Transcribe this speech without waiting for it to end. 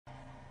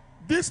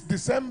this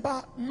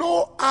December,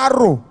 no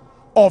arrow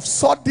of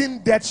sudden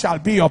death shall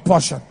be your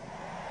portion.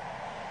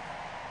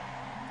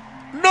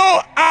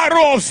 No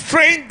arrow of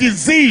strange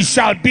disease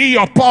shall be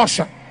your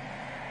portion.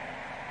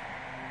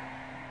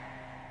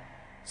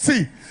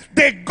 See,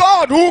 the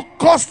God who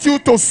caused you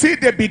to see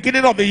the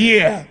beginning of the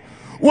year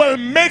will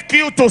make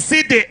you to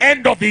see the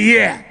end of the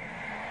year.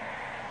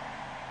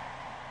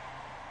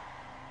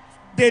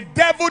 The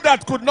devil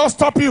that could not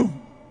stop you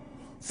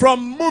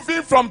from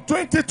moving from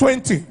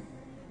 2020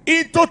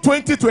 into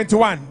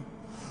 2021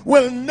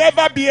 will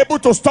never be able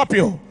to stop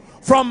you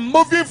from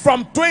moving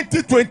from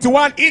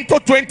 2021 into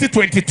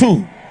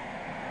 2022.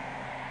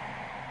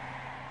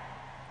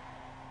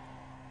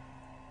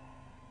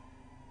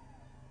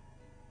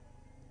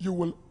 You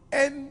will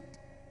end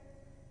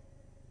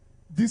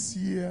this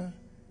year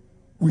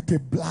with a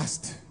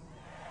blast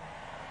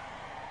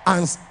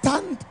and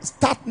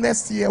start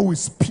next year with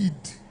speed.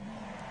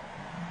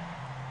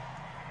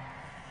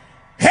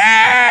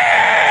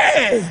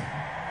 Hey!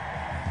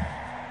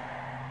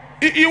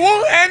 You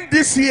won't end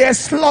this year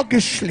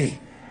sluggishly.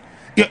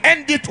 You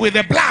end it with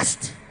a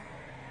blast.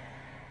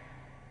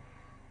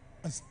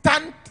 And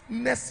stand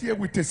next year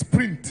with a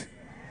sprint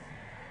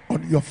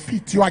on your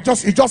feet. You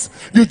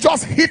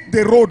just hit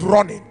the road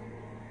running.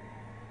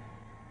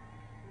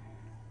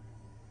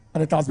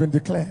 And it has been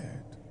declared.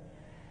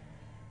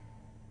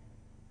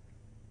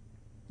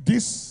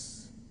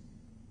 This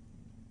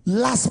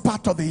last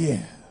part of the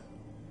year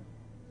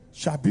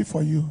shall be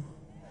for you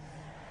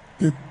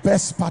the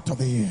best part of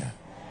the year.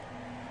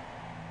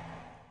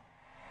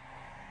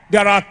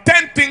 There are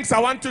 10 things I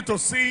want you to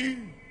see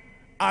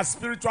as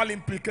spiritual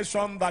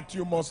implication that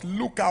you must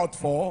look out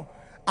for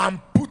and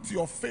put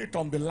your faith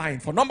on the line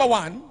for. Number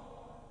one,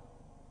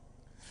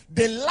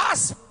 the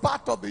last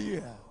part of the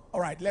year. All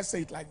right, let's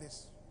say it like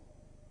this.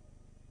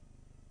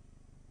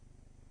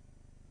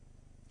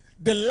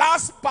 The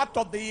last part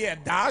of the year,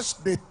 dash,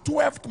 the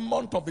 12th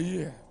month of the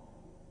year,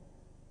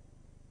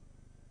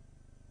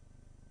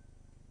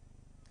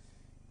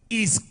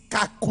 is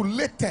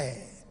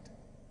calculated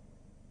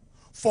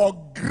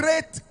for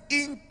great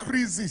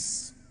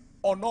increases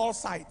on all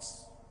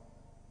sides.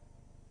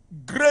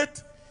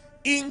 Great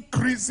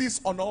increases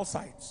on all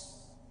sides.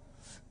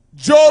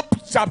 Job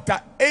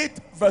chapter 8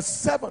 verse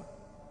 7.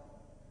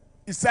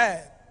 He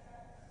said,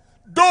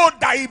 though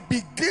thy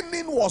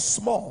beginning was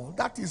small,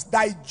 that is,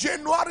 thy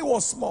January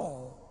was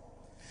small,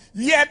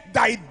 yet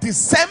thy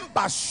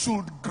December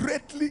should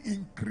greatly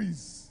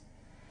increase.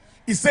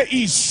 He said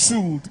it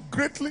should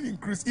greatly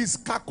increase. It's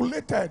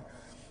calculated.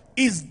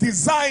 It's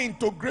designed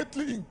to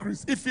greatly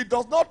increase. If it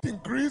does not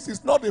increase,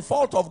 it's not the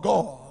fault of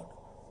God.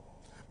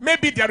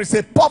 Maybe there is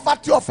a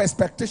poverty of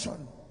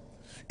expectation,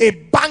 a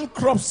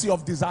bankruptcy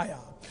of desire.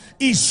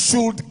 It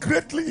should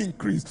greatly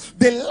increase.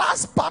 The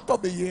last part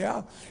of the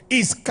year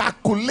is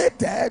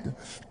calculated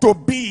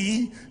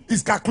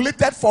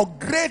for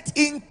great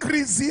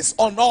increases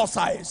on all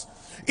sides.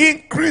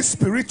 Increase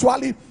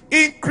spiritually,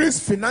 increase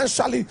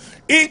financially,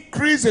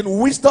 increase in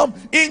wisdom,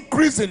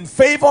 increase in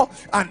favor,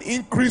 and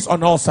increase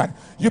on all sides.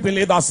 You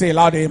believe that? Say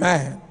loud,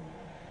 amen.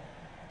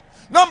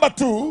 Number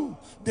two,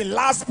 the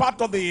last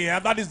part of the year,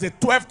 that is the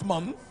 12th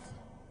month,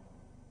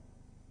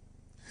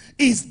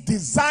 is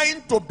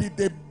designed to be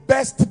the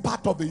best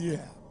part of the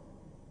year.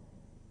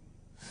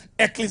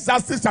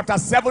 Ecclesiastes chapter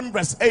 7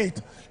 verse 8.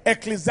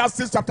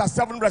 Ecclesiastes chapter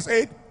 7 verse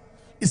 8.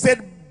 It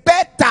said,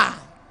 better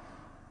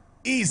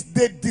is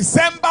the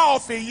December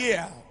of a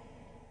year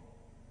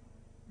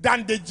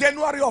than the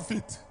January of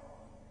it.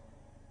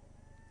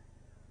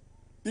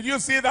 Did you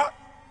see that?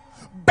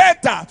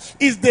 Better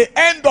is the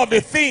end of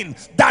a thing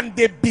than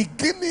the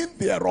beginning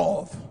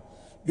thereof.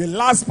 The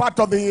last part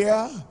of the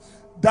year,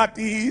 that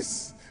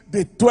is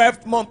the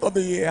 12th month of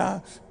the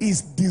year,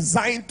 is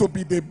designed to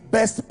be the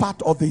best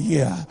part of the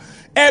year.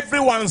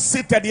 Everyone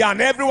seated here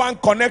and everyone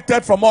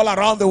connected from all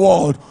around the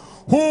world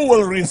who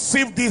will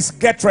receive this,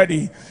 get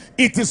ready.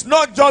 It is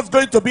not just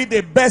going to be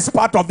the best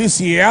part of this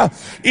year,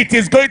 it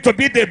is going to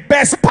be the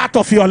best part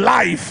of your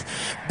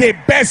life, the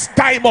best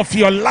time of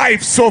your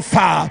life so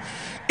far.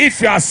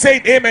 If you are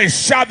saying amen,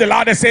 shout the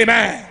loudest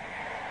amen.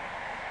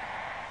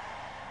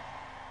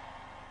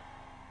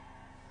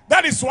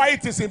 That is why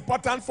it is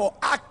important for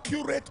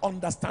accurate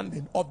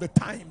understanding of the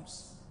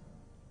times.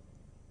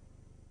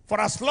 For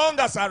as long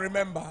as I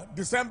remember,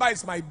 December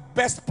is my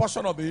best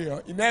portion of the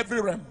year in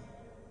every realm.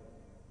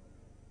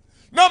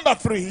 Number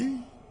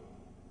three,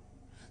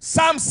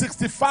 Psalm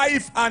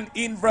 65 and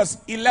in verse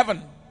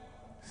 11.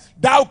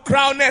 Thou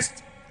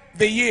crownest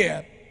the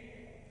year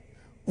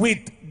with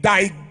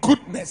thy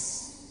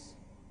goodness,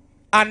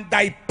 and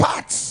thy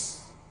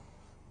parts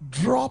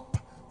drop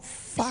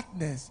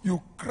fatness.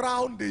 You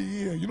crown the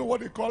year. You know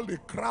what they call the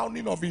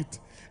crowning of it?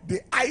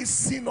 The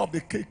icing of the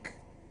cake.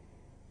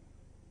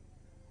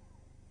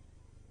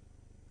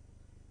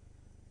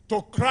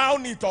 To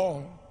crown it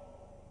all,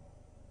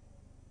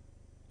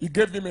 he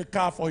gave him a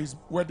car for his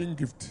wedding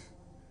gift.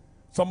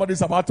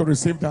 Somebody's about to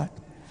receive that.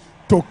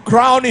 to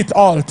crown it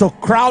all, to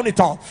crown it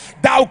all.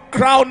 Thou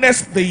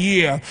crownest the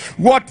year.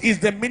 What is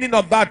the meaning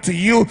of that to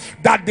you?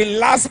 That the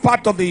last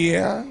part of the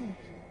year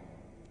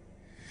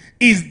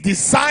is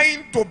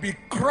designed to be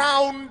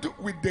crowned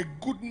with the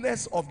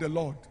goodness of the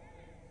Lord.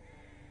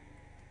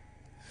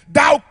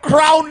 Thou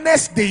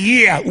crownest the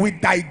year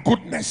with thy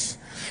goodness.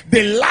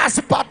 The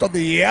last part of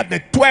the year, the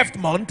 12th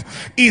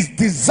month, is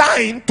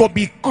designed to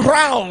be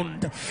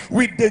crowned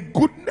with the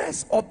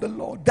goodness of the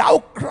Lord.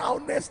 Thou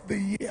crownest the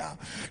year.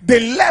 The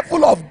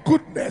level of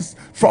goodness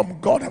from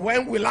God.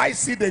 When will I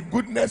see the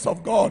goodness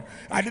of God?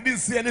 I didn't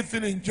see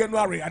anything in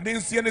January. I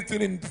didn't see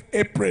anything in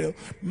April,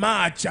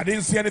 March. I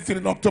didn't see anything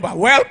in October.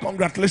 Well,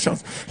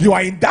 congratulations. You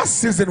are in that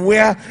season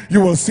where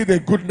you will see the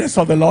goodness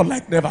of the Lord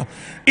like never.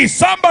 Is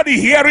somebody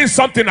hearing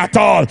something at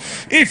all?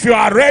 If you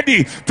are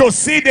ready to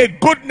see the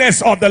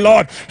goodness of the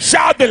Lord,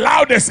 shout the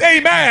loudest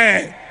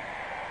amen.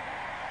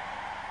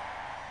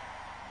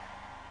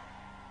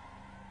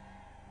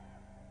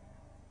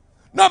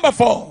 Number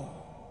 4,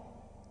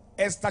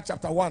 Esther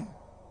chapter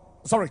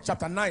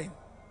 9.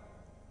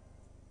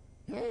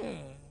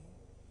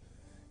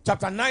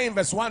 Chapter 9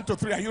 verse 1 to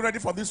 3. Are you ready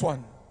for this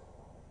one?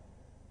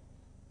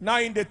 Now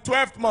in the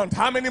 12th month,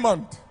 how many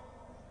months?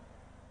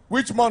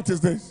 Which month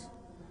is this?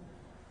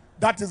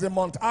 That is a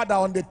month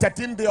Adar, on the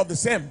 13th day of the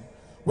same,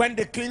 when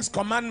the king's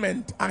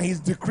commandment and his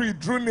decree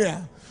drew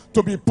near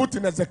to be put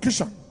in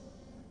execution,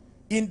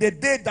 in the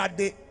day that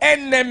the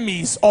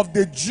enemies of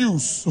the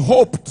Jews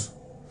hoped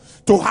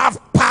to have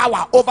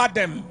power over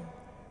them,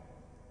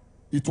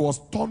 it was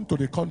turned to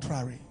the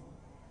contrary.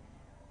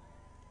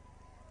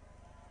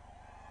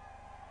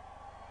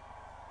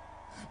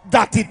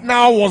 That it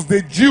now was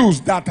the Jews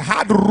that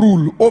had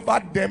rule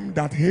over them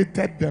that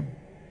hated them.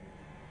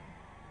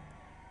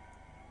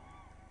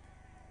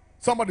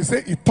 Somebody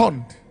say it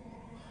turned.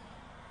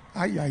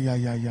 Ay, ay,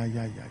 ay, ay, ay,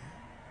 ay, ay.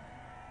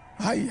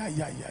 Ay, ay,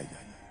 ay, ay,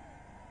 ay.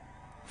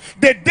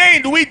 The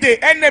day in which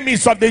the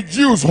enemies of the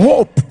Jews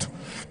hoped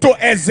to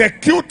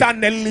execute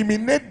and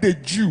eliminate the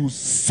Jews,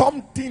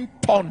 something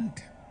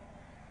turned.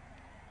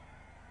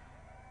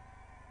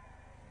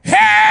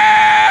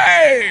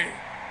 Hey!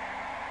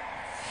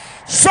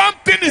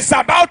 Something is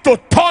about to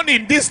turn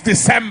in this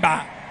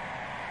December.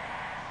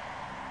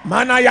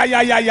 Man, ay, ay,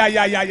 ay, ay, ay,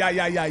 ay, ay,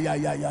 ay, ay, ay,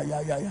 ay,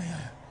 ay, ay, ay.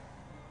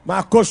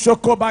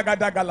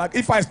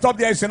 If I stop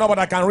there, you know, but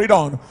I can read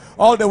on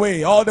all the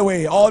way.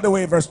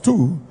 Verse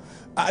 2.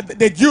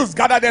 The Jews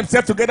gathered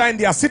themselves together in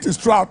their cities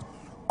throughout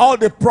all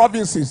the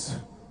provinces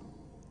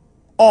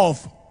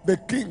of the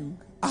king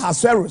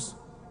Ahasuerus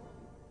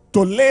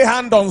to lay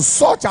hand on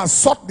such as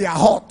sought their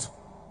heart.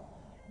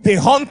 The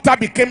hunter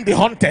became the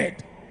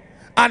hunted,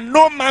 and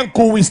no man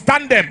could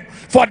withstand them,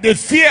 for the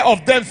fear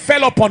of them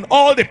fell upon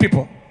all the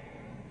people.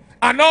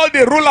 And all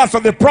the rulers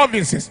of the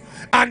provinces,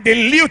 and the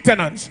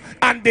lieutenants,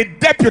 and the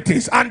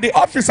deputies, and the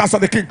officers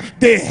of the king,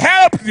 they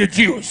helped the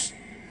Jews,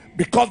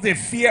 because the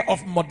fear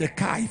of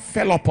Mordecai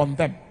fell upon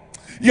them.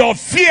 Your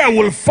fear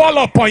will fall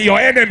upon your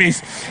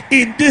enemies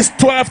in this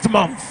 12th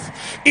month.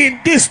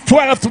 In this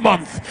 12th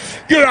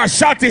month, you are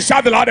shouting,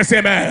 shout the loudest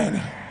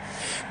amen.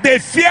 The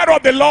fear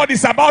of the Lord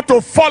is about to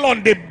fall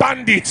on the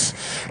bandits,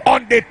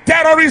 on the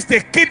terrorists,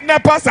 the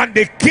kidnappers, and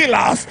the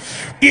killers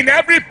in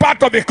every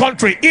part of the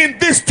country in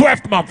this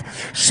 12th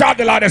month. Shout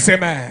the loudest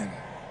amen.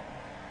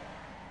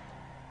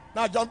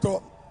 Now jump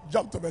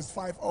to verse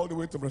 5 all the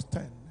way to verse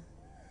 10.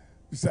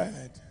 He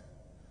said,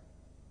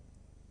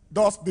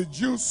 thus the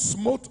Jews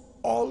smote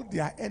all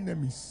their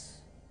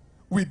enemies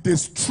with the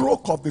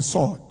stroke of the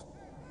sword,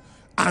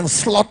 and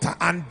slaughter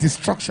and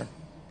destruction,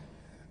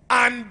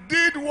 and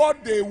did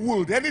what they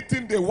would,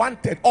 anything they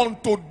wanted,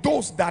 unto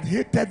those that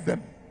hated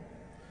them.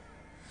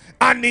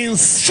 And in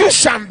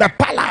Shushan the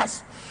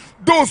palace,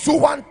 those who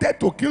wanted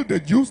to kill the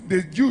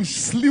Jews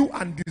slew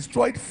and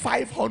destroyed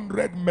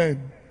 500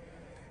 men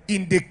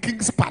in the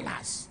king's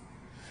palace.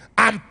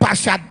 And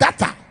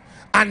Pashadata,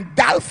 and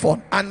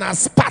Dalphon, and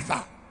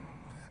Aspatha,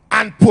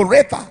 and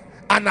Poretha,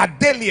 and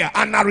Adelia,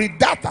 and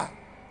Aridata,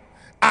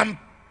 and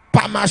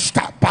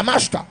Pamashta,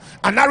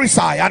 and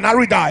Arisai, and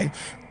Aridai,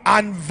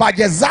 and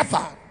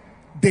Vajezatha,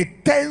 the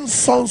 10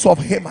 sons of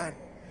Haman,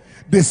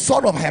 the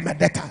son of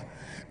Hamedata,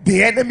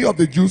 the enemy of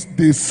the Jews,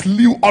 they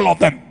slew all of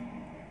them.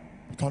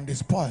 But on the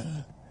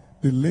spoil,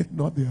 they laid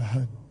not their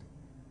hand.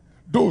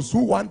 Those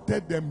who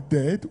wanted them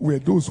dead were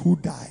those who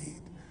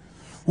died.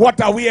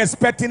 What are we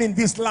expecting in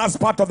this last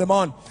part of the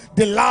month?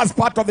 The last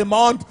part of the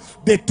month,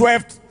 the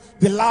 12th,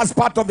 the last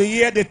part of the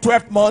year, the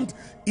 12th month,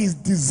 is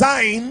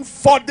designed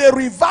for the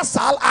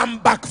reversal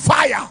and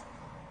backfire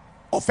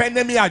of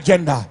enemy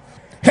agenda.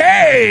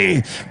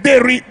 Hey,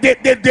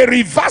 the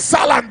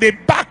reversal and the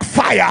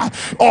backfire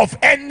of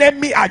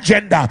enemy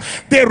agenda.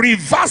 The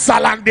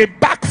reversal and the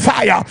backfire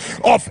backfire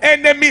of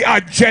enemy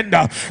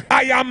agenda.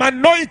 I am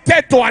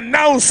anointed to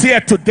announce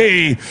here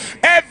today,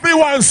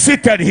 everyone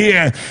seated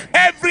here,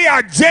 every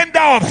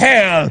agenda of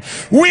hell,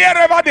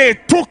 wherever they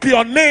took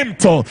your name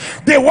to,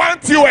 they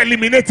want you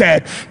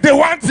eliminated, they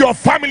want your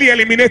family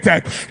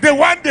eliminated, they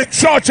want the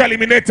church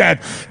eliminated,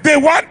 they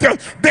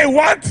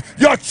want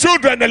your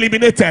children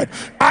eliminated.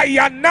 I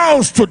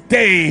announce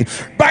today,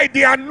 by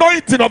the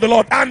anointing of the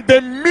Lord and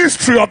the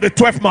mystery of the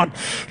 12th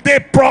month,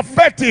 the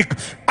prophetic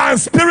and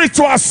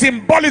spiritual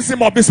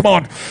symbolism of this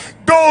month,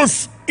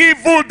 those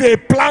evil they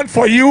plan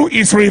for you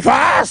is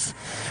reversed,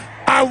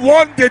 and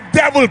what the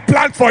devil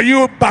planned for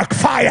you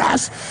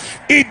backfires.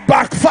 It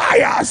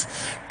backfires.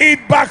 It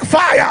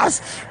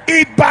backfires.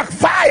 It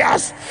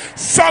backfires.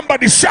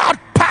 Somebody shout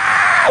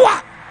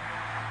power.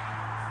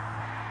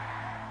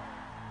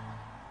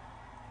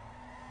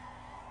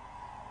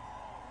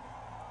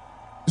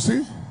 You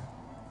see,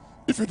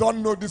 if you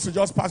don't know this, you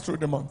just pass through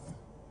the month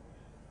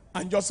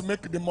and just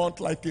make the month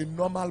like a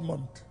normal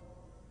month.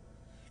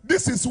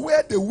 This is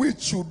where the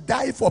witch should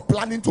die for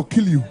planning to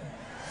kill you.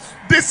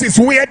 This is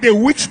where the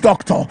witch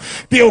doctor,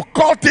 the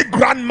occultic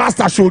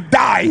grandmaster, should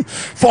die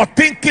for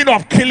thinking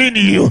of killing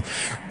you.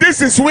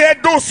 This is where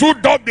those who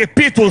dug the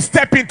pit will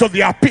step into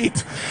their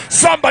pit.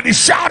 Somebody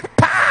shout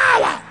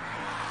power.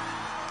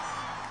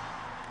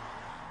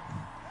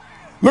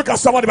 Look at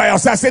somebody by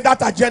yourself. Say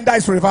that agenda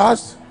is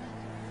reversed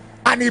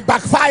and it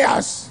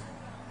backfires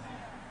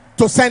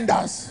to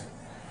senders.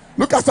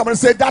 Look at somebody,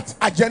 say that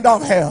agenda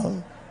of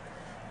hell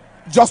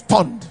just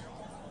turned.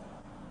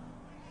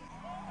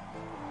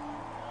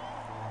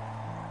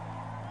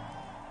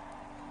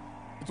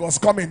 It was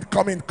coming,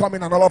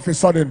 and all of a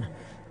sudden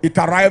it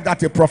arrived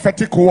at a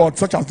prophetic word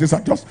such as this,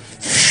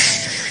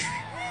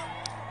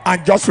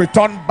 and just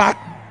returned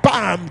back,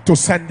 bam, to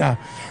sender.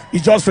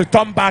 It just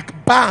returned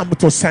back, bam,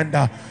 to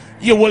sender.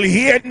 You will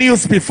hear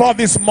news before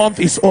this month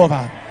is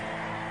over.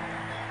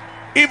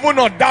 Even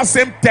on that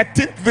same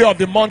 13th day of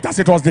the month as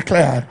it was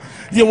declared,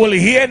 you will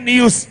hear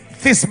news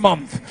this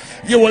month.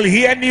 You will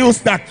hear news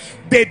that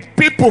the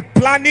people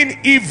planning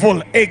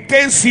evil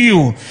against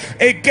you,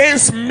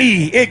 against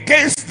me,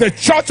 against the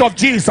church of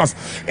Jesus,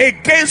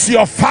 against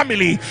your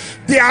family,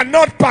 they are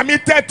not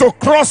permitted to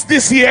cross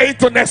this year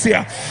into next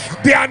year.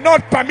 They are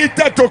not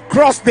permitted to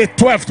cross the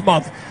 12th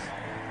month.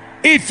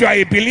 If you are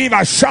a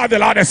believer, shout the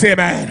loudest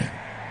amen.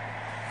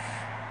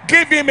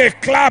 Give him a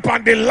clap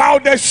and the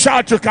loudest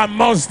shout you can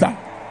muster.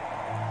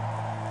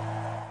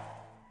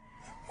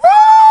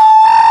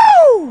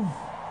 Woo!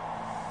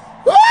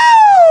 Woo! Woo!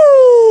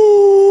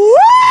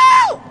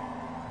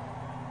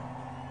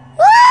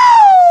 Woo!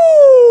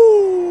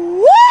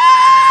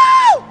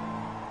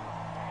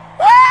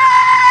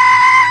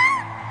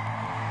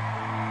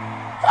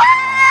 Woo!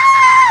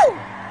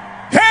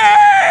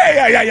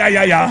 Hey!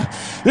 Yeah.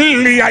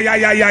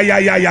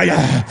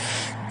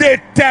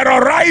 The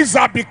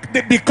terrorizer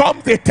they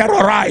become the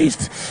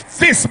terrorized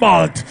this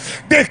month.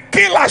 The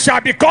killer shall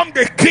become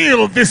the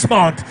killed this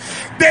month.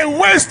 The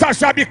waster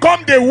shall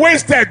become the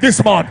wasted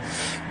this month.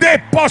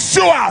 The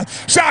pursuer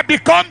shall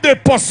become the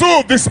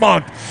pursued this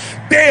month.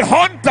 The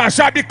hunter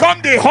shall become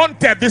the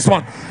hunted this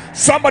month.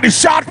 Somebody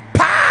shout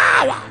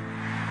power.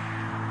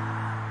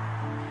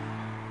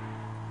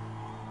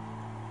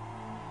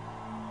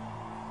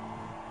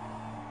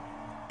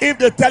 If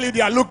they tell you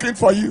they are looking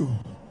for you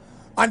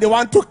and they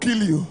want to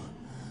kill you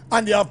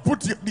and they have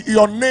put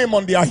your name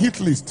on their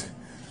hit list,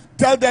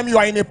 tell them you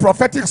are in a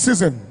prophetic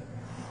season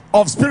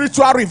of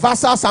spiritual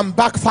reversals and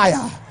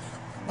backfire.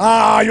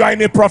 You are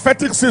in a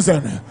prophetic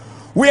season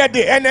where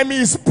the enemy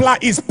is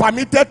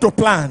permitted to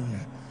plan,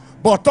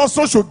 but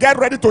also should get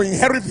ready to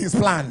inherit his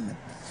plan.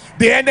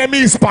 The enemy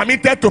is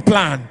permitted to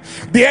plan.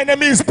 The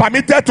enemy is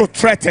permitted to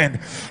threaten.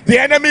 The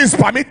enemy is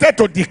permitted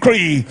to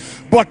decree,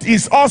 but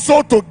is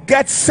also to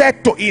get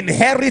set to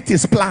inherit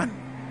his plan.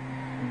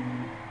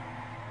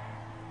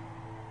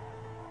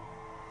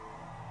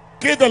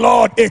 Give the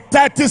Lord a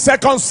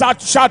 30-second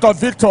shout of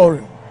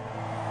victory.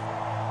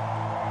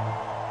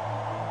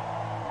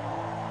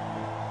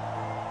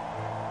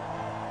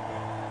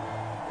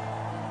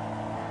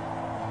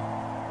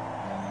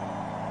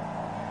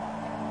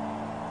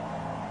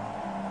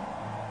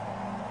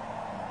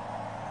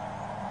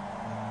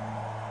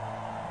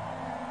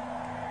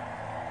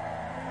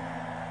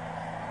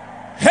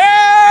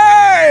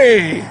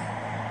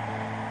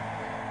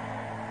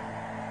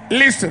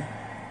 Listen,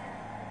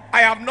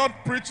 I have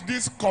not preached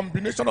this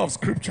combination of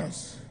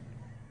scriptures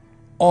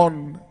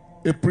on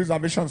a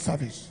preservation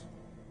service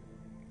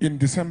in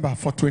December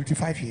for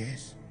 25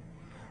 years.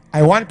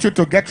 I want you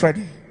to get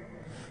ready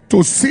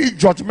to see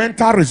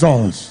judgmental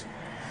results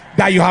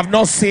that you have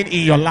not seen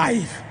in your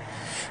life,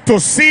 to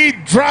see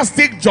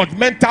drastic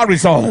judgmental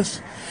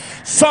results.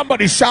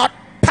 Somebody shout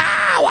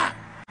power.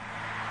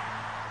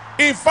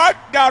 In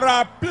fact, there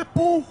are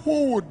people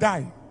who will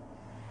die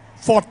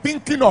for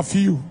thinking of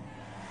you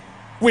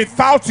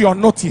without your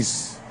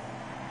notice.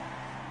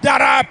 There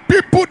are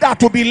people that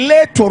will be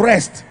laid to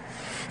rest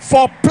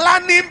for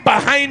planning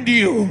behind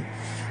you.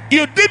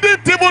 You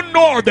didn't even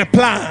know the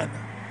plan.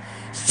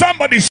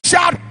 Somebody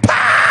shout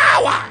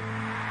power.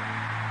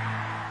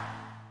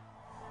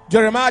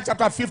 Jeremiah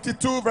chapter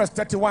 52 verse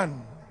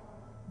 31.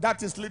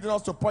 That is leading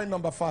us to point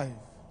number 5.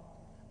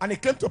 And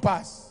it came to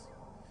pass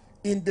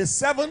in the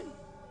 7th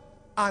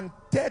and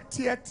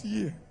 30th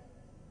year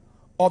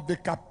of the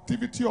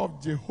captivity of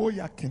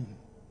Jehoiakim,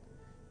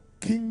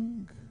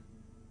 king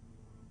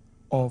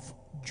of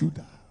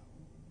Judah,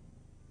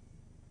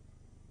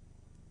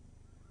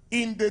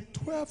 in the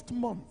 12th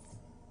month.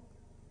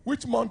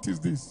 Which month is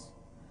this?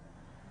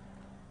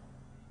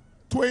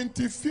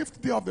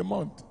 25th day of the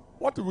month.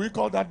 What do we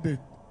call that date?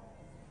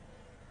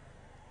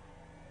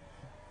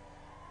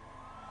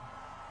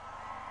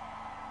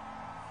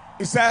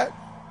 He said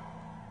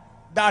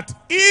that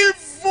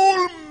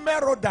evil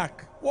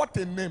Merodach, what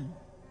a name,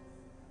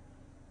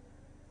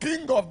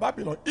 king of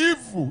Babylon,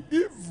 evil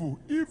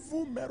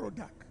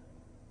Merodach,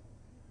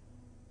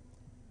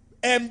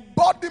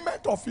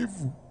 embodiment of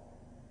evil.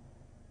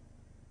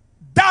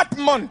 That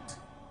month,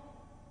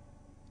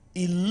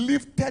 he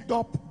lifted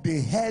up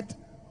the head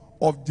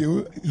of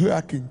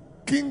Jehoiakim,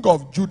 king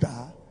of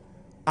Judah,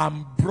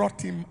 and brought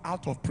him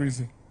out of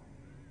prison.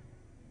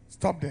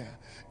 Stop there.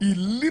 He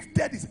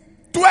lifted his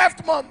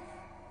 12th month.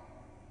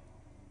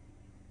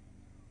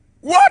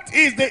 What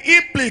is the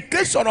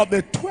implication of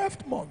the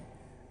 12th month?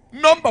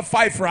 Number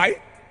 5,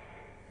 right?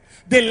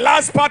 The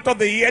last part of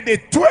the year, the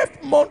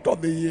 12th month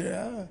of the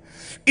year,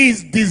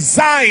 is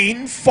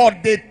designed for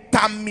the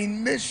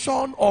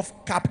termination of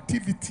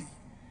captivity,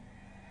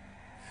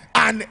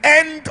 an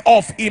end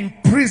of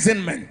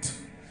imprisonment,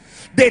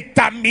 the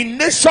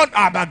termination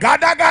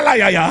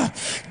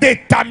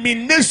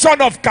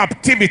of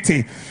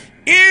captivity.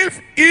 If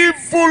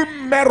evil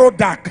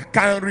Merodach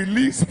can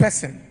release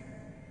person,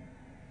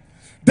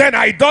 then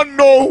I don't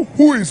know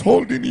who is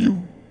holding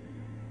you.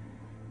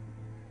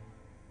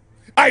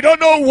 I don't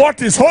know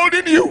what is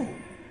holding you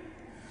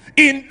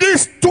in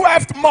this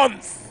 12th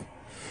month,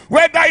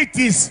 whether it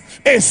is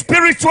a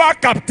spiritual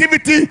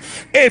captivity,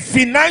 a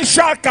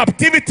financial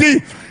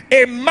captivity,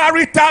 a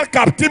marital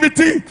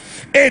captivity,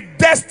 a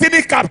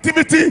destiny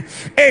captivity,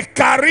 a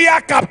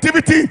career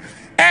captivity.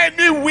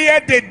 Anywhere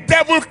the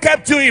devil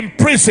kept you in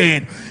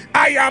prison,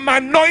 I am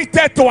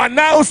anointed to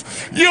announce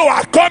you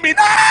are coming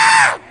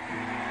out.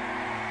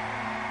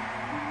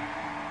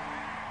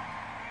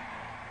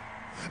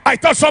 I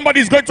thought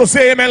somebody is going to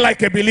say amen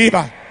like a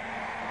believer.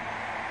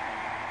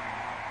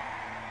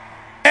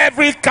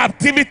 Every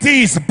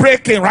captivity is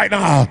breaking right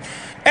now.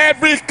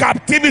 Every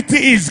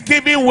captivity is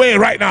giving way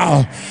right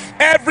now.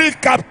 Every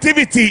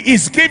captivity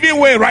is giving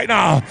way right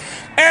now.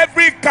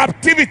 Every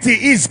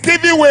captivity is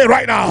giving way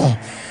right now.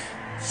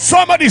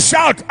 Somebody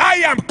shout, I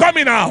am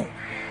coming out.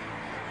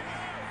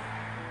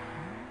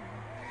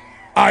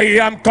 I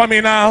am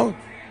coming out.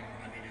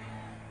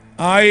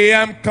 I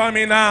am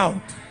coming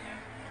out.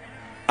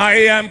 I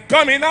am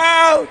coming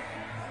out.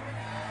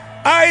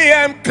 I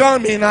am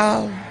coming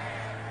out.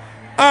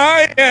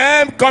 I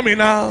am coming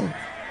out.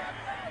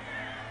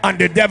 And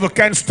the devil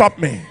can't stop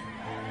me,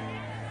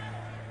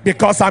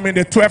 because I'm in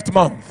the 12th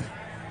month,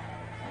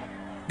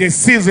 the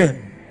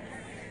season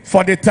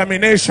for the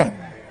termination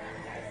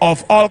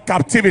of all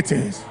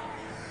captivities.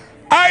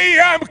 I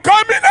am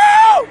coming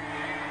out.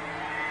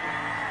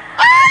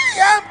 I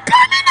am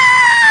coming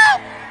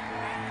out.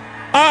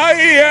 I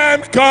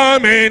am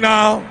coming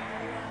out.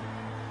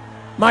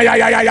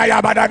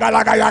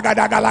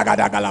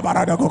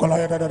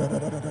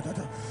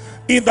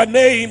 In the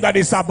name that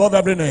is above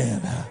every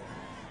name,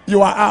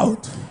 you are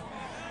out.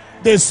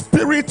 The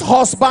spirit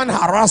husband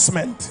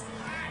harassment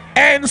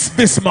ends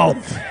this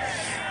month.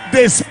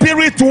 The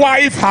spirit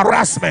wife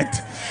harassment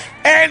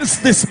ends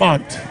this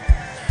month.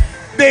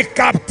 The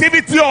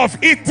captivity of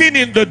eating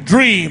in the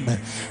dream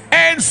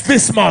ends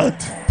this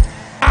month.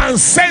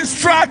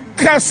 Ancestral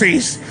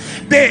curses,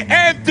 they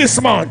end this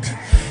month.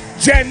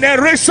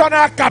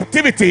 Generational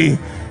captivity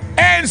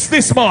ends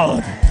this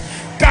month.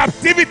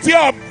 Captivity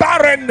of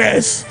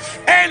barrenness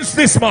ends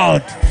this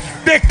month.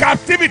 The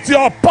captivity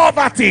of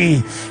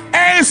poverty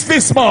ends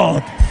this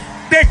month.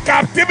 The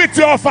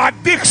captivity of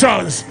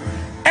addictions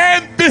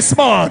ends this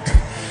month.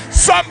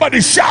 Somebody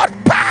shout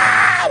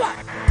power.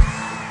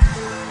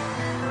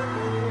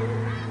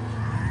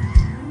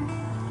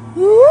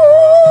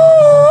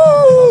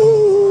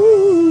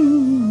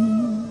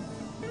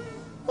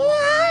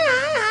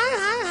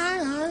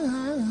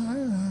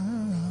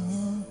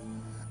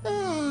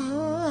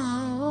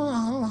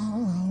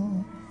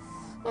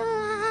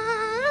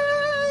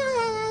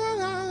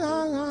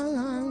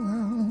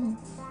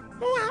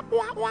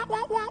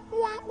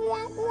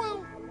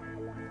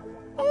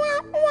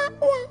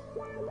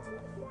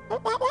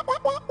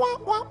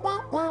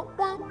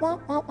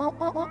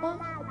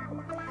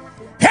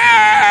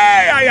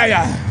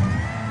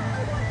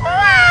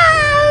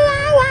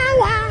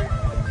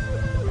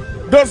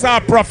 Those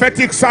are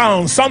prophetic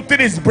sounds.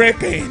 Something is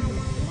breaking.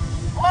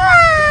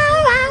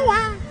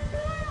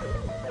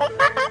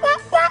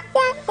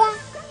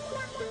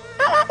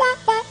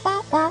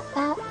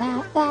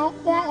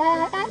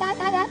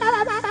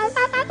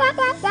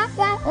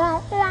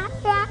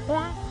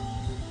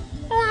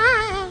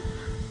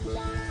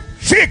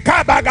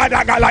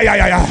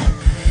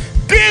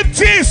 Give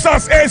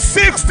Jesus a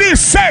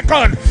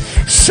 60-second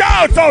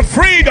shout of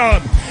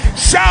freedom,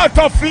 shout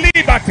of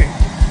liberty.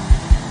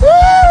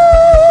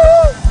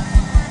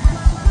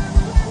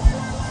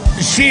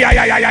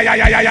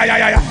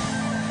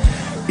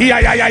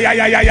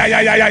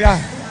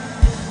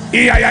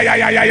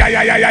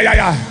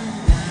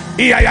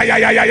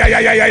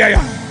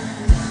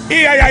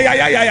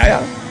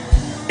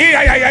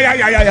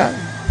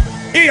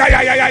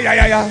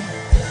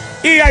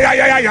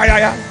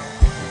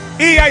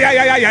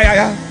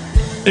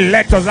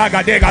 Let us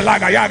laga dega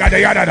laga yaga de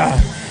yada da.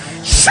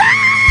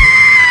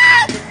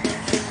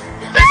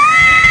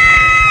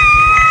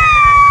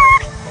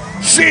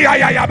 She ya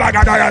ya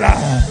baga da la.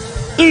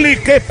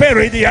 Like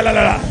peri di la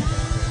la.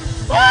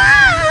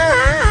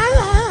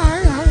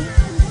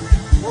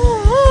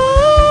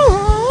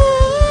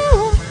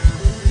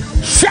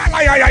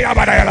 Shala ya ya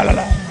ba da la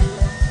la.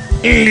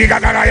 Liga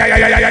ga ya ya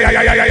ya ya ya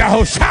ya ya ya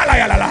ho shala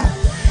ya la la.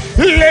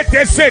 Let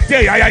us say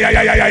ya ya ya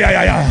ya ya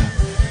ya ya.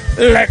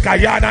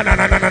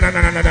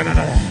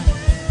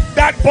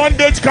 That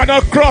bondage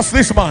cannot cross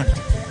this month.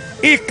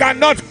 It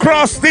cannot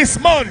cross this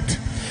month.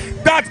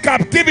 That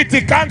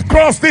captivity can't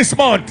cross this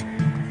month.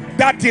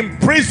 That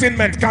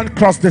imprisonment can't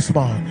cross this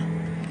month.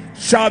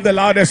 Shout the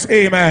loudest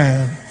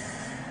amen.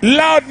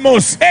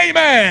 Loudmost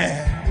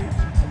amen.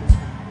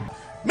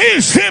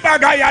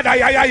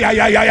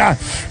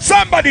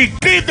 Somebody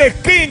give the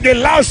king a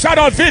loud shout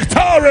of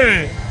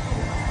victory.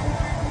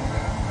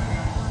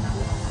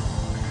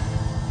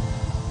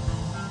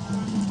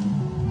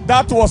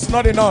 That was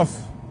not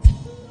enough.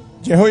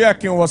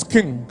 Jehoiakim was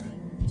king.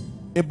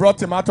 He brought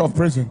him out of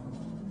prison.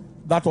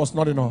 That was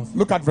not enough.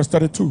 Look at verse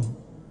 32,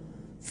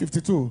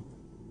 52.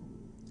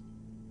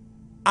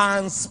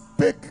 And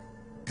spake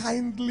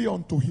kindly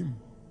unto him.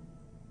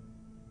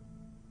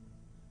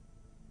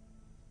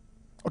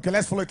 Okay,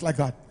 let's follow it like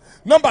that.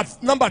 Number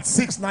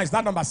 6 now. Is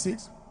that number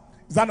 6?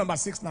 Is that number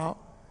 6 now?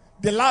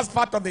 The last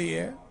part of the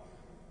year.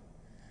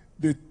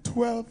 The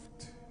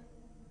 12th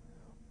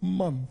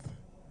month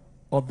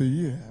of the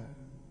year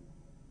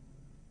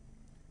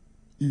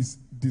is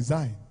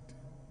designed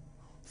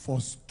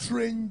for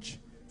strange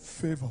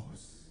favors.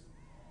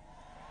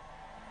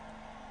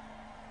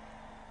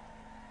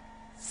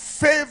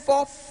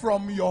 Favor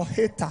from your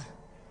hater.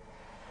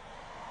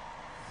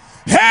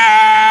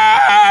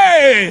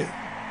 Hey!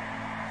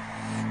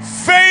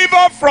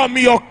 Favor from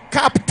your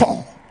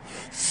captor.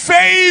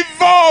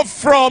 Favor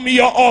from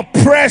your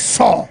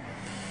oppressor.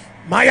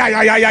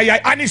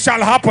 And it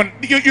shall happen.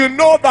 You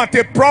know that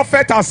a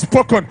prophet has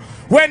spoken.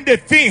 When the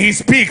thing he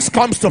speaks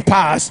comes to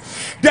pass,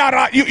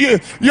 you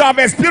have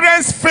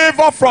experienced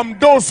favor from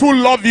those who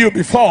love you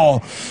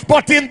before,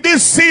 but in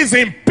this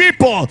season,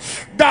 people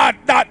that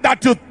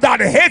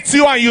hate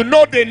you and you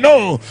know they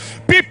know,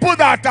 people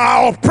that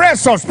are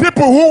oppressors,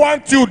 people who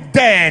want you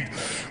dead,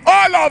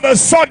 all of a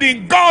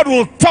sudden God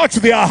will touch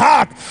their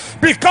heart,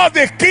 because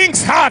the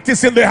king's heart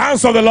is in the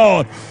hands of the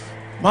Lord.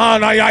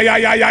 Man,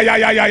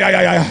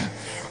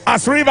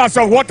 as rivers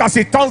of waters,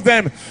 he turns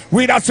them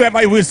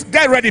whithersoever he wills.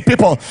 Get ready,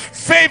 people.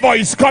 Favor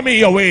is coming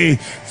your way.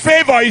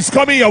 Favor is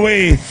coming your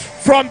way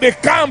from the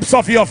camps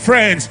of your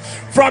friends,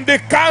 from the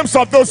camps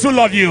of those who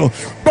love you,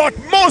 but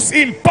most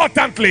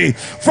importantly,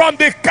 from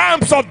the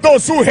camps of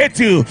those who hate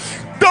you,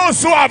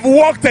 those who have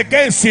worked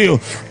against you,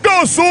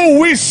 those who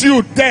wish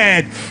you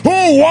dead,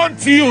 who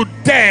want you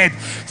dead.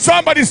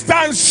 Somebody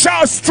stand,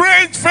 shout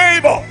strange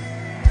favor.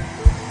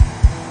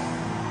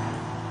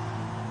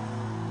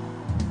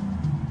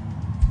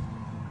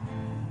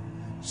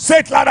 Say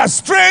it louder,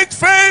 strange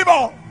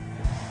favor.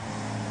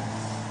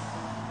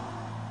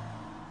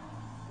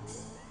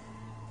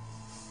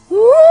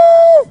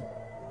 Woo!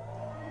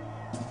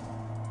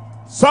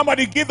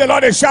 Somebody give the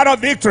Lord a shout of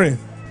victory.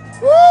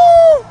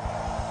 Woo!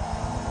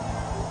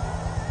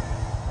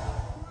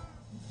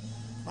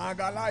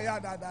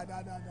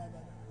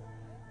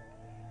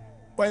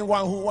 When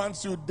one who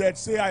wants you dead,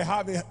 say, I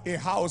have a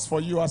house for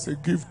you as a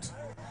gift.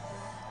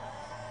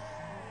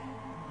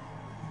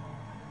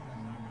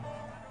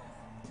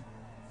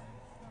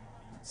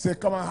 Say,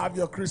 come and have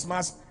your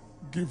Christmas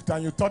gift,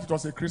 and you thought it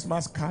was a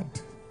Christmas card,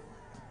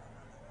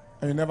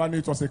 and you never knew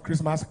it was a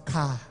Christmas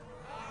car.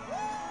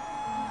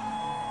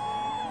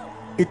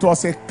 It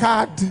was a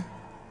card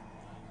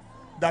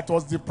that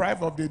was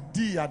deprived of the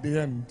D at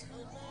the end.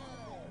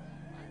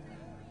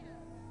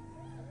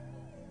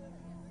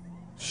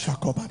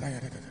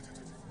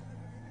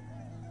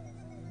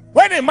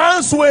 When a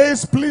man's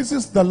ways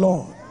pleases the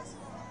Lord,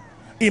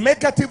 he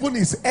maketh even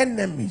his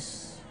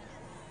enemies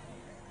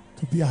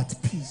to be at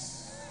peace.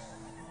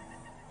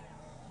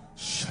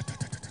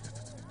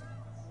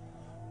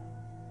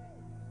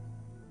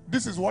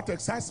 This is what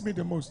excites me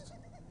the most.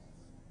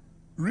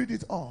 Read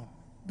it on.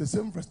 The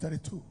same verse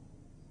 32.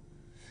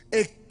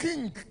 A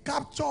king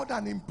captured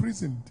and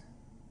imprisoned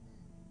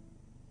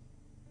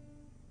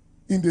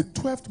in the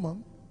 12th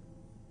month.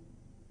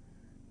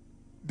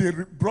 They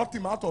brought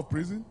him out of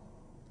prison,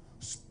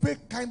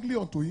 spake kindly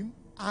unto him,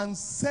 and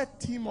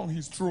set him on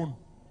his throne,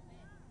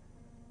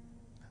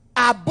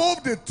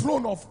 above the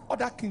throne of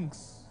other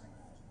kings.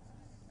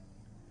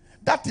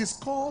 That is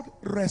called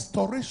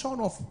restoration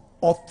of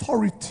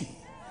authority.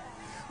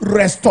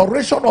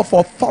 Restoration of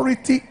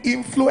authority,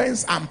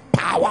 influence, and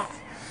power.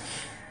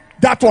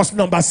 That was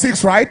number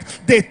 6, right?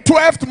 The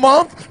 12th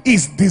month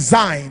is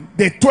designed.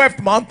 The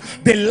 12th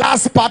month, the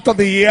last part of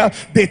the year,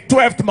 the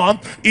 12th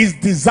month is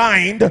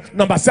designed.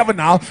 Number 7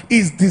 now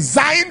is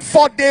designed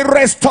for the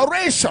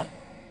restoration.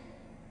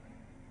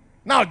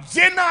 Now,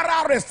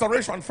 general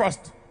restoration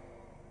first.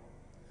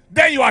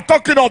 Then you are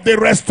talking of the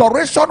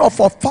restoration of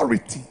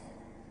authority,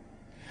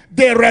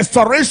 the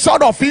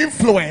restoration of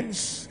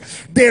influence,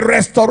 the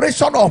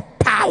restoration of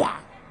power.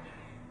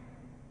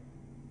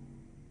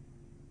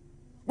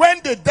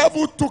 When the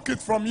devil took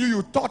it from you,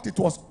 you thought it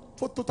was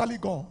totally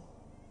gone.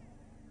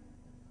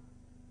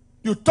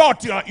 You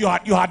thought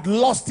you had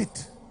lost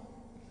it.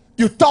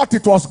 You thought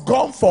it was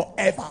gone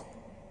forever.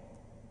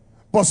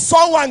 But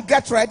someone,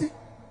 get ready.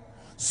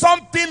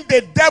 Something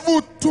the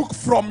devil took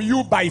from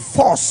you by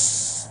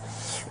force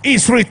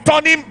is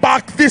returning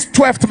back this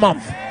 12th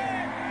month.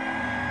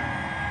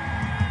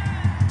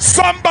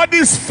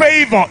 Somebody's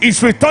favor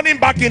is returning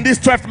back in this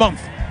 12th month.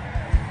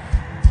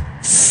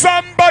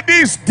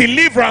 Somebody's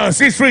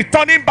deliverance is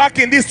returning back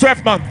in this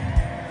 12th month.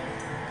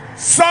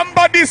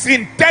 Somebody's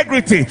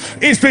integrity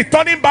is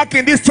returning back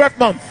in this 12th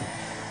month.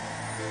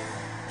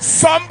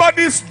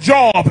 Somebody's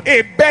job,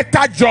 a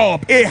better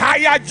job, a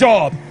higher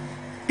job.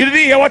 You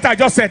didn't hear what I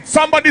just said.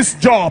 Somebody's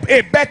job,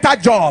 a better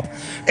job,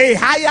 a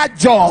higher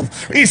job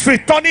is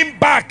returning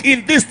back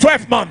in this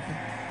 12th month.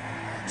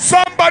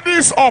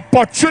 Somebody's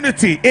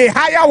opportunity, a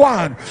higher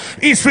one,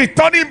 is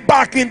returning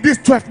back in this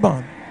 12th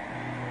month.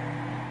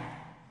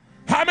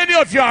 How many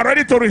of you are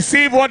ready to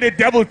receive what the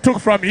devil took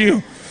from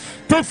you?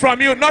 Took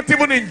from you, not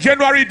even in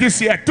January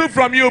this year. Took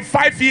from you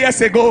 5 years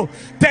ago,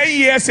 10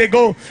 years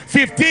ago,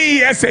 15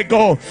 years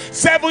ago,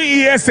 7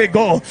 years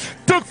ago.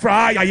 Took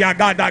from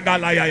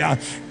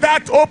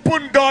that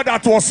open door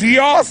that was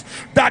yours,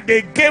 that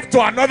they gave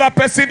to another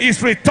person,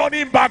 is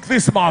returning back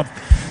this month.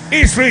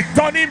 Is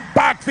returning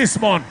back this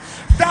month.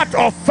 That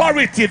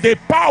authority, the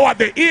power,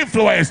 the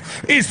influence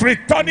is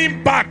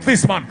returning back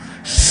this month.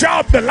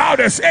 Shout the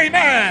loudest,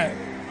 amen.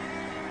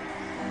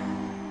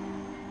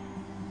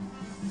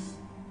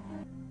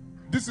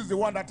 This is the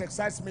one that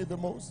excites me the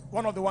most.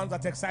 One of the ones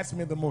that excites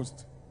me the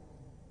most.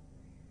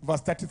 Verse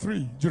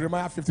 33,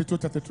 Jeremiah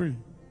 52:33.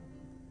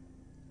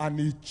 And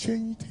he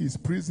changed his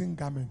prison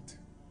garment.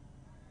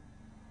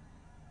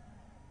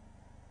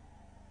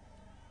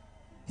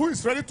 Who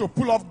is ready to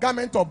pull off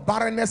garment of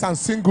barrenness and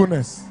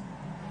singleness?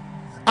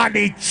 And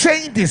he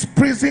changed his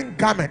prison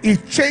garment. He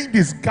changed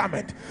his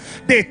garment.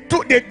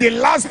 The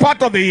last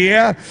part of the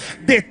year,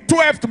 the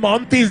 12th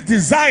month, is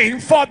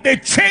designed for the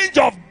change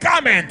of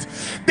garment.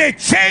 The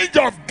change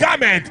of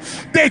garment.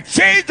 The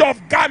change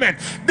of garment.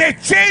 The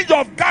change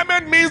of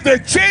garment means the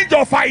change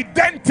of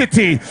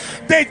identity.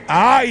 The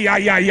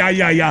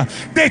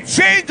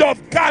change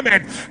of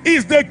garment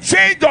is the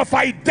change of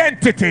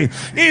identity.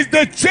 Is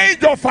the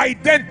change of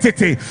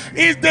identity.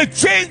 Is the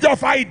change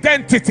of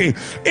identity.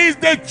 Is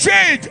the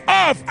change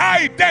of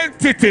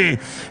identity.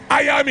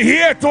 I am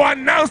here to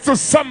announce to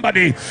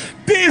somebody,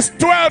 this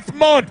 12th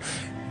month,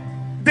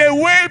 the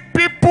way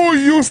people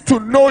used to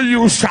know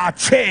you shall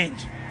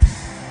change.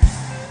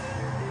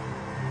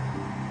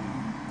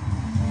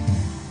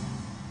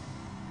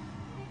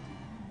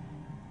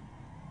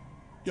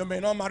 You may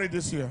not marry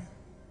this year,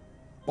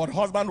 but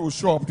husband will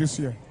show up this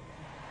year,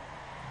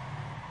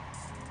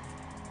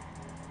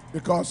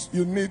 because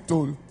you need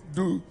to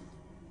do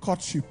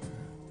courtship.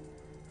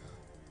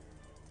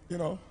 You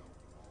know,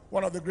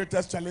 one of the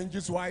greatest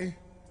challenges why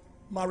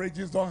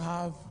marriages don't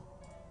have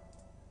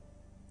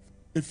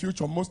a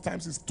future most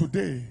times is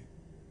today,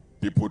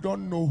 people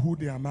don't know who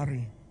they are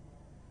marrying.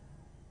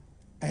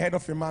 I heard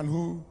of a man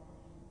who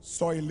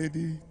saw a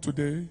lady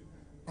today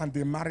and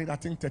they married, I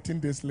think 13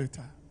 days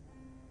later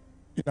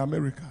in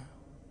America.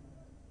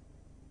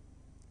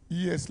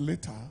 Years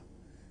later,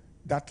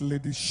 that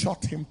lady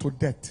shot him to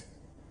death.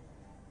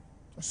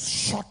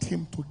 Shot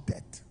him to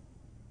death.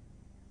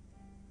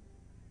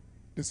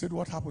 They said,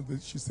 what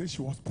happened? She said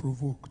she was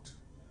provoked.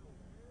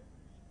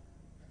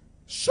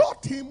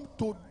 Shot him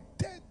to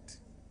death.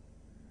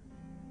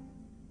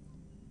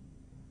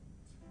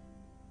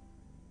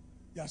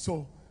 Yeah,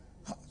 so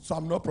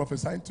I'm not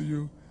prophesying to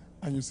you,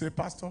 and you say,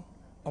 Pastor,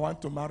 I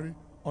want to marry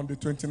on the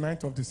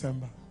 29th of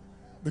December,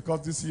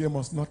 because this year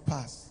must not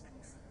pass.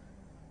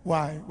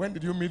 Why? When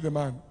did you meet the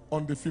man?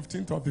 On the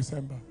 15th of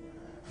December.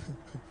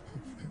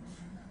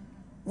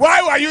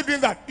 Why were you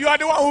doing that? You are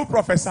the one who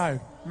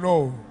prophesied.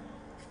 No.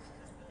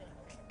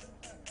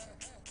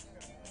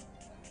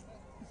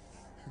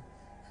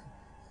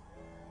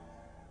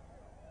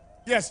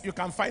 Yes, you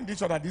can find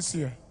each other this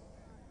year,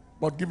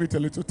 but give it a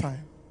little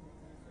time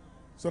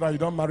so that you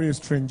don't marry a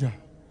stranger.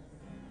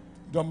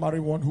 You don't marry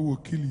one who will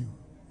kill you.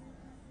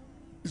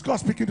 Is God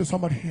speaking to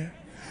somebody here?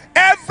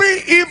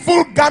 Every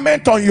evil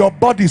garment on your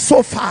body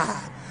so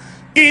far,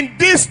 in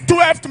this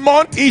 12th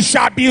month, it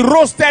shall be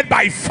roasted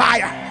by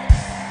fire.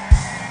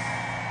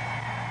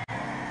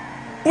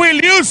 Will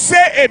you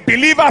say a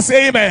believer's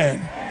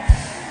amen?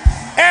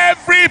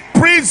 Every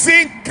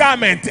prison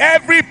garment,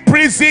 every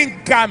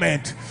prison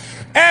garment,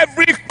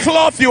 every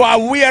cloth you are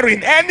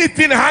wearing,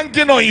 anything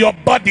hanging on your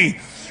body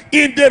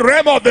in the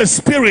realm of the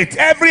spirit,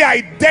 every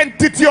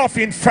identity of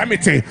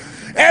infirmity,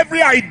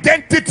 every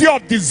identity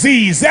of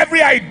disease,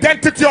 every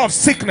identity of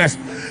sickness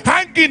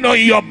hanging on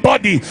your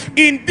body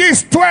in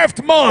this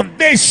 12th month,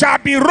 they shall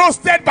be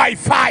roasted by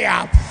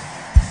fire.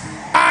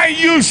 And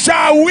you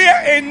shall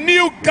wear a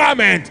new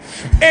garment,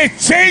 a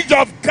change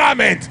of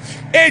garment,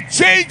 a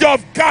change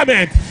of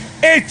garment,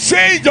 a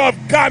change of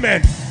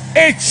garment,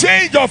 a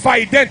change of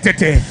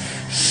identity.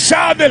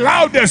 Shout the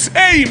loudest,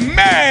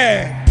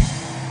 amen.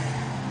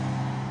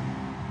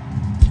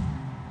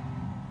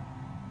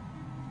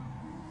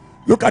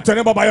 Look at your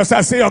neighbor by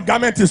yourself. Say, your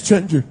garment is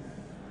changing.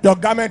 Your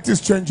garment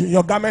is changing.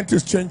 Your garment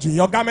is changing.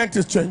 Your garment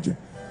is changing.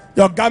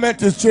 Your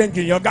garment is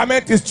changing. Your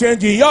garment is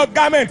changing. Your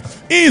garment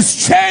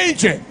is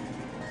changing.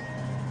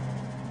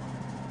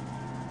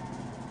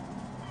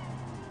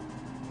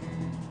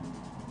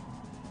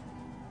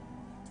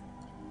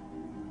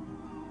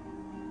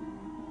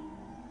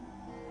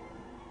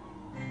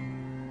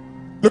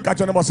 Look at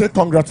your neighbor. Say,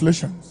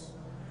 congratulations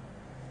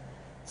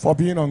for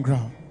being on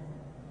ground.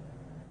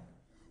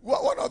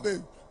 One of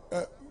the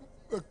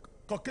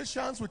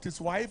Caucasians with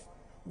his wife,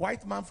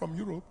 white man from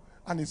Europe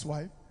and his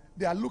wife,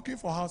 they are looking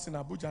for a house in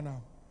Abuja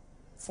now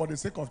for the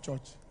sake of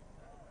church.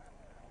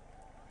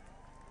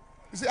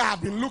 You see, I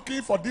have been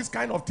looking for this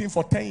kind of thing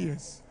for 10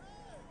 years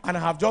and I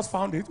have just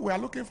found it. We are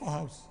looking for a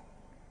house.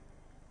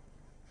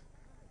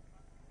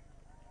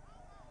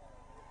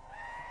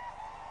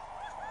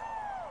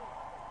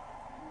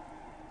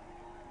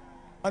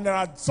 And there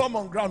are some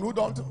on ground who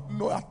don't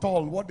know at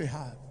all what they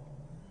have.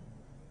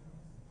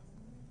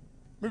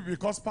 Maybe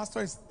because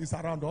pastor is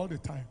around all the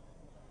time.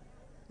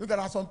 There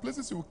are some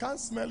places you can't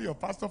smell your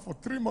pastor for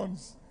 3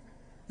 months.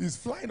 He's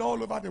flying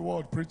all over the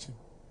world preaching.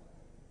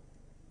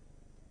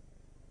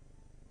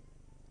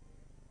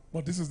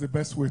 But this is the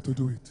best way to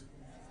do it.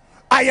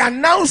 I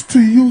announce to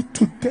you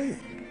today,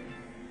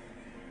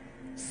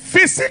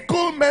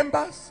 physical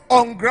members,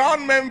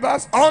 on-ground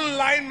members,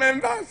 online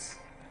members,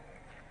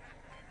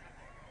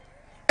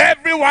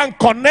 everyone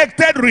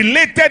connected,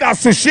 related,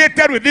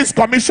 associated with this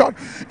commission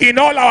in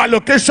all our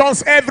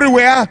locations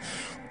everywhere.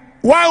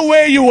 One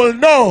way you will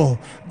know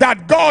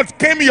that God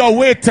came your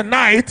way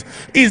tonight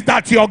is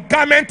that your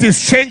garment is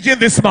changing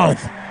this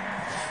month.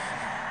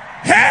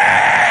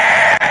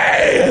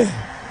 Hey!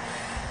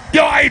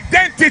 Your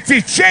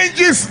identity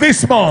changes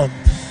this month.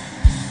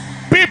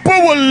 People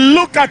will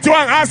look at you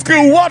and ask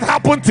you, what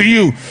happened to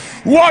you?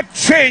 What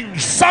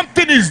changed?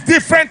 Something is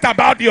different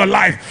about your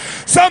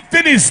life.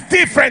 Something is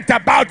different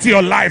about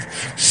your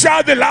life.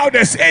 Shout the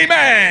loudest,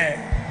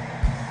 amen.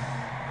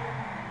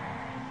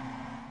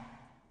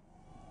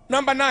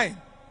 Number 9.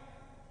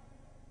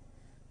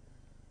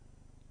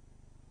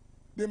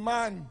 The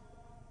man,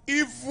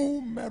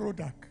 evil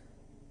Merodach.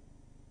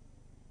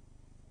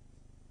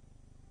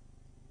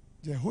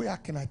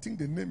 Jehoiakim, I think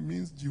the name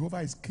means Jehovah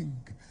is king.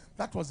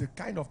 That was the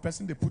kind of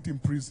person they put in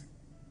prison.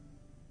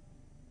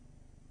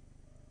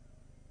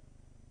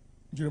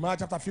 Jeremiah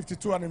chapter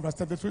 52 and in verse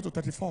 33 to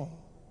 34.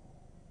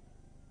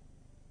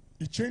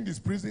 He changed his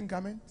prison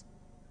garment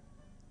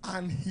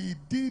and he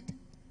did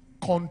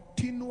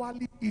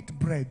continually eat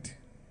bread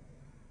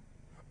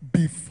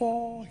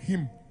before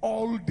him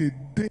all the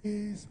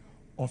days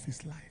of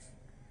his life.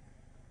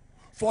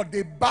 For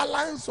the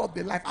balance of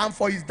the life and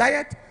for his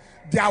diet,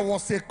 there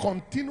was a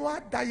continual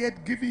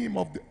diet given him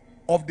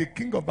of the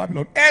king of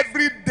Babylon.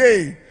 Every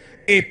day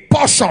a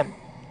portion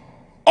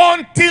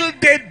until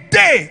the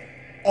day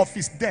of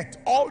his death,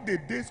 all the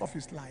days of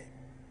his life.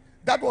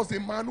 That was a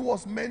man who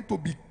was meant to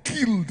be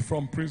killed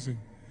from prison,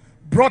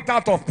 brought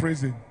out of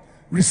prison,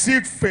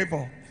 received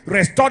favor,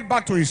 restored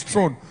back to his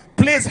throne,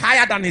 placed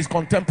higher than his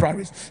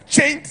contemporaries,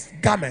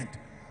 changed garment,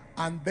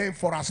 and then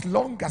for as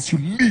long as you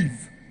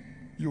live,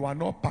 you are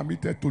not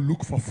permitted to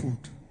look for food.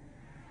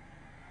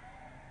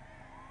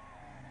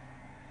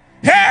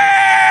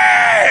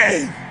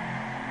 Hey!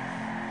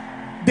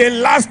 The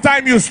last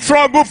time you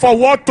struggle for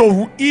what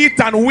to eat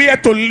and where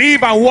to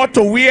live and what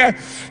to wear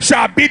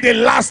shall be the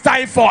last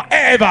time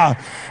forever.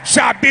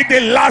 Shall be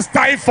the last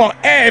time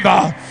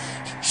forever.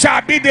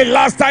 Shall be the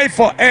last time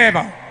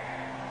forever.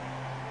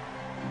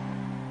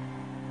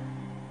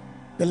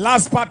 The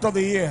last part of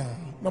the year,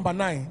 number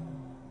 9,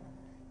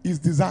 is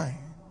designed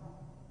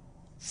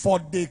for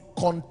the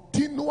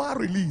continual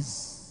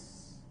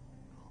release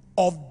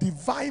of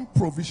divine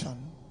provision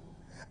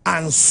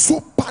and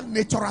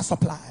supernatural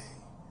supply.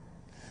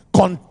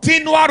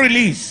 Continual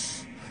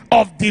release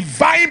of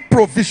divine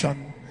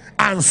provision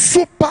and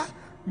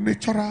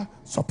supernatural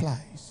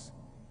supplies.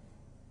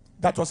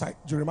 That was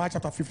Jeremiah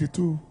chapter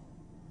 52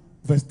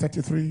 verse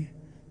 33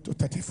 to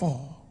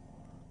 34.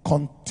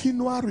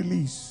 Continual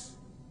release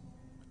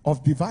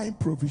of divine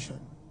provision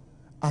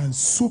and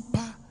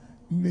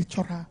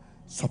supernatural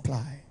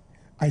supply.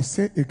 I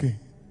say again,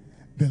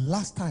 the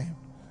last time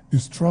you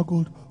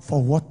struggled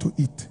for what to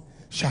eat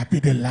shall be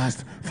the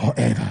last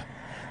forever.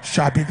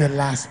 Shall be the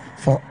last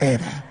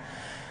forever.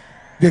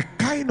 The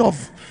kind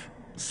of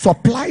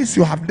supplies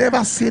you have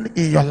never seen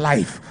in your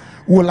life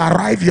will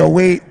arrive your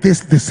way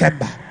this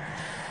December.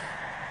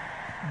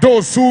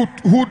 Those who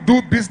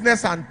do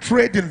business and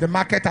trade in the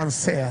market and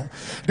sell,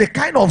 the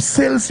kind of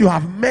sales you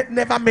have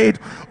never made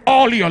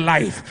all your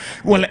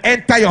life will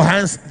enter your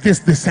hands this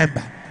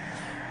December.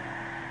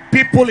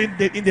 People in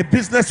the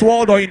business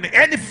world or in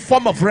any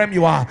form of realm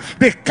you are,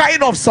 the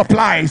kind of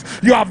supplies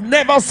you have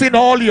never seen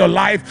all your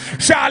life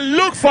shall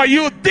look for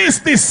you this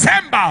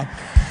December.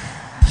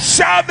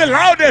 Shout the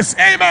loudest,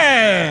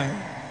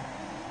 amen.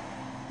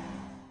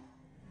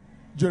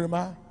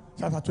 Jeremiah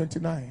chapter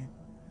 29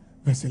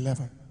 verse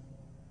 11.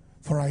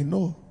 For I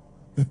know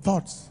the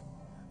thoughts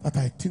that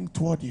I think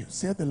toward you,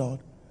 saith the Lord,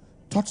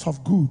 thoughts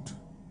of good,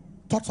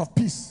 thoughts of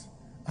peace,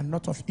 and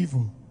not of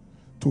evil,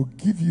 to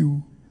give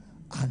you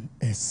an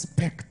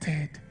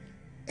expected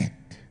end.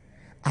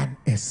 An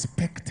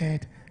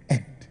expected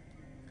end.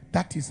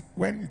 That is,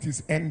 when it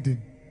is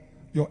ending,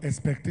 your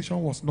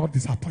expectation was not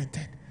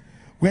disappointed.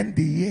 When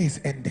the year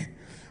is ending,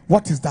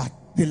 what is that?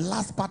 The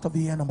last part of the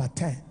year, number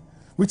 10,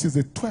 which is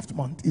the 12th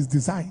month, is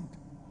designed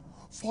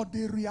for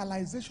the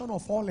realization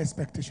of all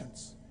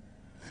expectations.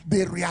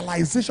 The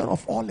realization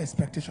of all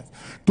expectations,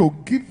 to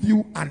give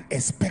you an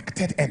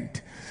expected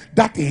end.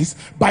 That is,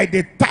 by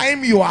the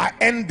time you are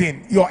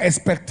ending, your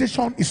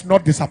expectation is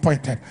not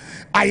disappointed.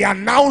 I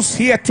announce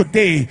here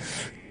today,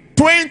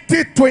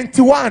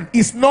 2021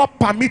 is not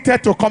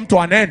permitted to come to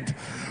an end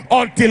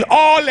until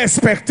all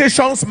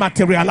expectations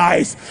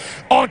materialize,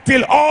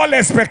 until all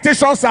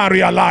expectations are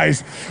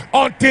realized,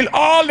 until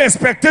all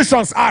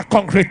expectations are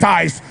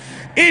concretized.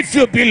 If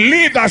you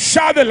believe that,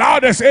 shout the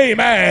loudest,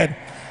 amen.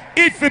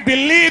 If you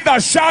believe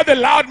that, shout the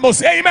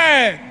loudest,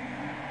 amen.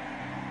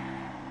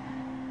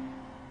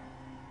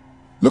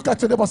 Look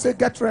at your neighbor, say,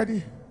 get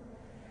ready.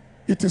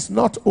 It is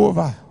not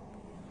over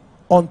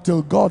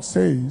until God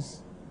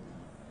says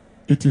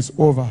it is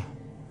over.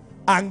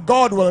 And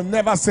God will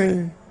never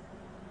say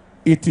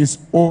it is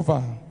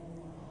over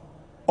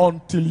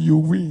until you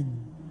win.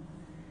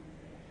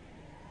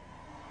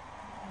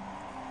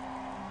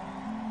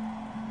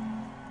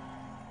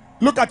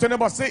 Look at your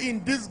neighbor, say,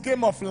 in this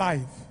game of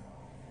life,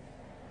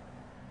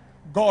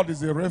 God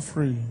is a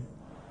referee,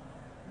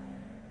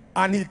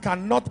 and he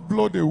cannot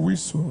blow the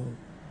whistle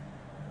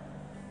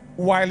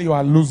while you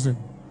are losing.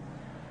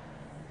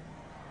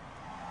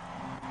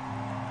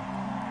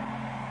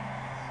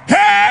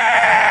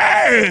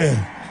 Hey!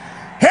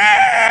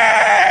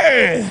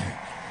 Hey!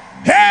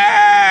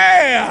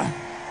 Hey!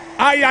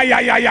 Ay, ay,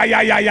 ay, ay, ay,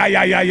 ay, ay, ay,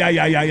 ay, ay,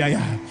 ay, ay, ay,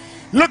 ay.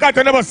 Look at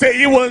your neighbor, say,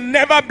 he will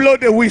never blow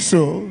the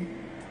whistle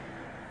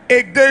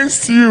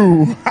against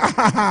you.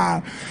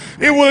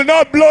 He will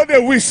not blow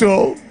the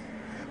whistle,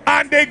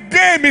 and the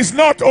game is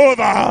not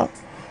over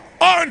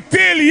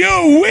until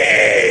you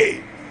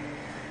win.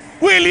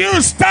 Will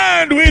you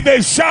stand with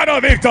a shout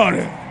of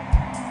victory?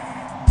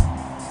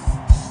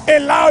 A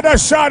louder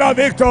shout of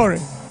victory.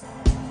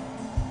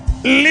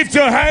 Lift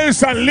your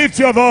hands and lift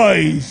your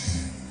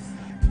voice.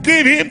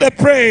 Give him the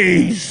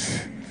praise.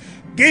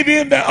 Give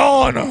him the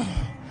honor.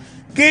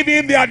 Give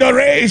him the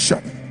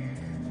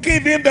adoration.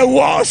 Give him the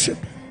worship.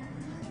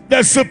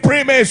 The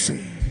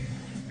supremacy,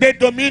 the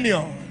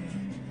dominion,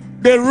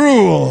 the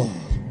rule,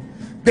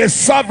 the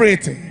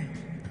sovereignty.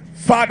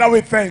 Father,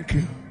 we thank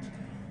you.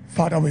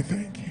 Father, we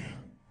thank you.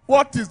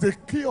 What is the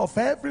key of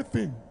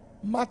everything?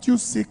 Matthew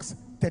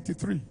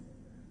 6:33.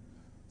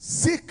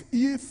 Seek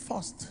ye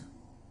first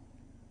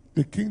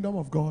the kingdom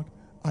of God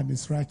and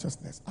his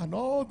righteousness. And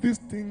all these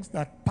things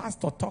that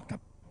Pastor talked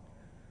about,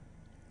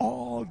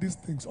 all these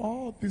things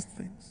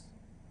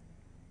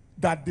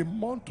that the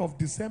month of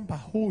December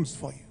holds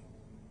for you,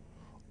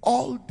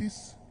 all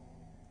this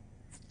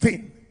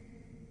thing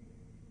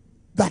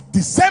that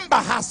December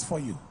has for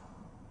you,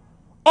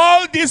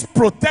 all this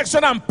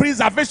protection and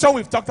preservation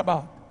we've talked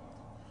about,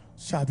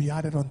 shall be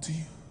added unto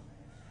you.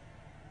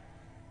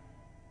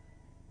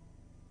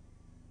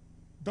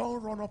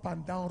 Don't run up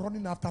and down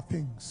running after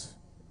things.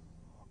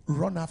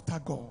 Run after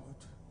God.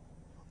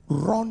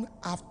 Run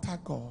after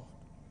God.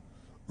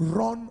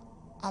 Run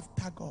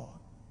after God.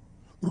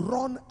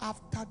 Run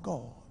after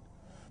God.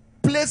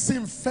 Place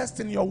him first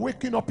in your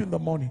waking up in the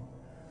morning.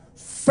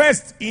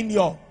 First in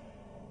your,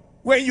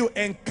 when you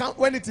encounter,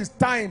 when it is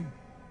time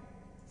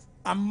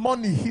and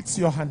money hits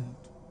your hand.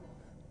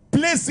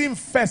 Place him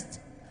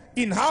first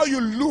in how you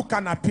look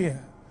and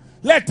appear.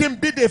 Let him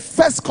be the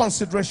first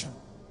consideration.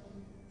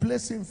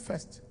 Place him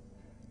first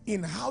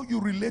in how you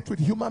relate with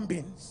human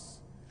beings.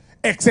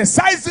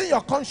 Exercising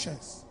your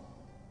conscience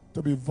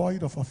to be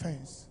void of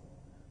offense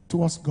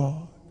towards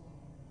God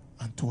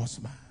and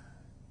towards man.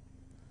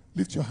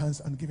 Lift your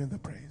hands and give him the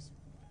praise.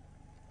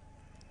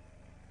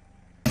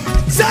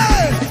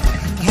 Say!